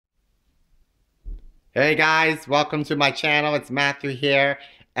Hey guys, welcome to my channel. It's Matthew here,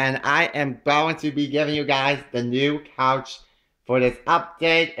 and I am going to be giving you guys the new couch for this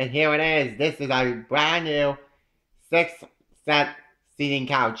update. And here it is. This is a brand new 6 set seating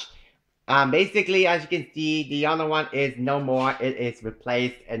couch. Basically, as you can see, the other one is no more. It is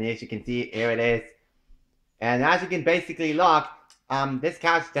replaced, and as you can see, here it is. And as you can basically look, this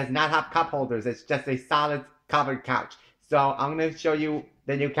couch does not have cup holders. It's just a solid covered couch. So I'm going to show you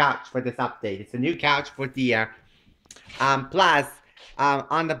the new couch for this update. It's a new couch for Deer. Plus,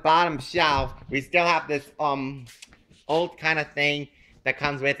 on the bottom shelf, we still have this old kind of thing that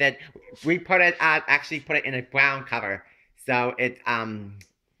comes with it. We put it actually put it in a brown cover, so it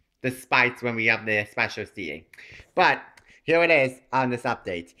despites when we have the special seating. But here it is on this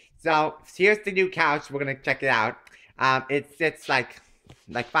update. So here's the new couch. We're gonna check it out. It sits like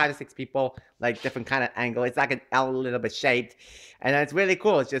 5 to 6 people, like different kind of angle. It's like an L, a little bit shaped, and it's really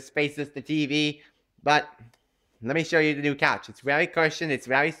cool. It just faces the TV. But let me show you the new couch. It's very cushioned. It's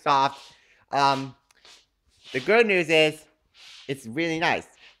very soft. The good news is it's really nice.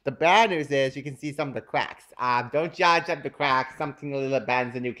 The bad news is you can see some of the cracks. Don't judge at the cracks. Something a little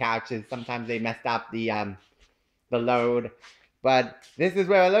bends in new couches. Sometimes they messed up the load. But this is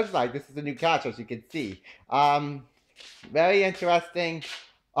what it looks like. This is the new couch, as you can see. Very interesting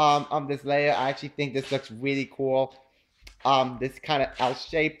on this layer. I actually think this looks really cool. This kind of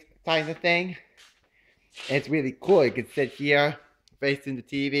L-shaped kind of thing. It's really cool. You can sit here facing the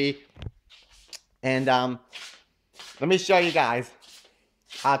TV. And let me show you guys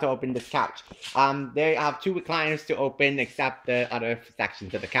how to open this couch. They have 2 recliners to open except the other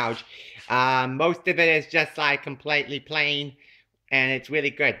sections of the couch. Most of it is just like completely plain, and it's really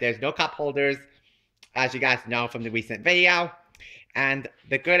good. There's no cup holders, as you guys know from the recent video. And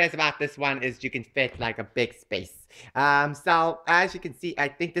the goodness about this one is you can fit like a big space. So as you can see, I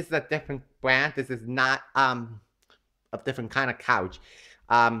think this is a different brand. This is not a different kind of couch.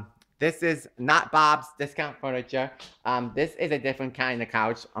 This is not Bob's Discount Furniture. This is a different kind of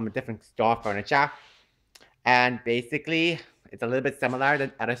couch, a different store furniture. And basically, it's a little bit similar to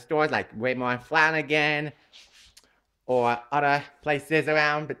other stores like Raymour and Flanigan or other places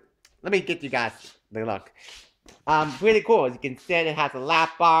around. But let me get you guys the look. Really cool. As you can see, it has a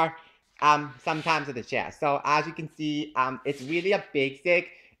lap bar, sometimes with a chair. So as you can see, it's really a basic.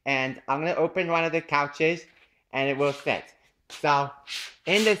 And I'm going to open one of the couches and it will sit. So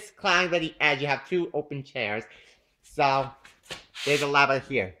in this climb to the edge, you have 2 open chairs. So there's a lever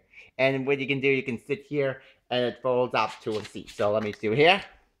here. And what you can do, you can sit here and it folds up to a seat. So let me do here.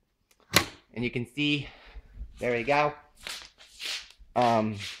 And you can see, there we go.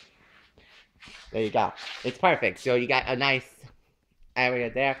 There you go. It's perfect. So you got a nice area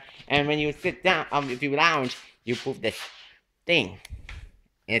there. And when you sit down, if you lounge, you move this thing.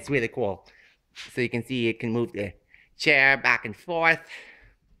 And it's really cool. So you can see it can move the chair back and forth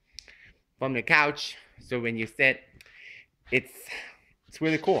from the couch. So when you sit, it's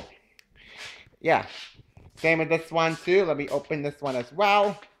really cool. Yeah. Same with this one too. Let me open this one as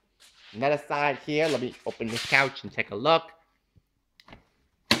well. Another side here. Let me open this couch and take a look.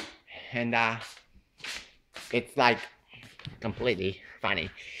 And it's like completely funny.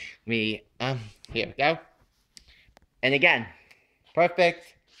 Here we go. And again, perfect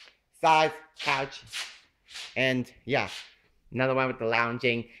size couch. And yeah, another one with the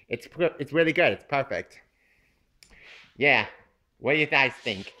lounging. It's really good. It's perfect. Yeah, what do you guys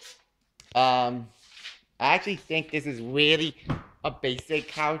think? I actually think this is really a basic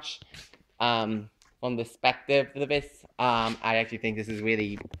couch. From the perspective of this, I actually think this is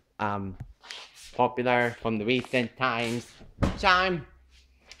really popular from the recent times.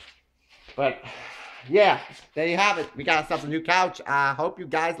 But yeah, there you have it. We got ourselves a new couch. I hope you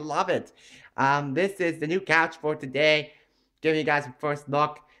guys love it. This is the new couch for today. Giving you guys a first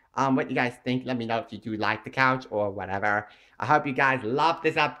look. What you guys think. Let me know if you do like the couch or whatever. I hope you guys love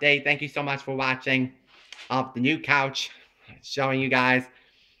this update. Thank you so much for watching of the new couch. Showing you guys.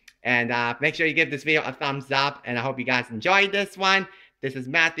 And make sure you give this video a thumbs up. And I hope you guys enjoyed this one. This is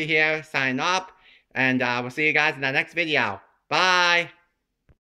Matthew here, signing off. And we'll see you guys in the next video. Bye.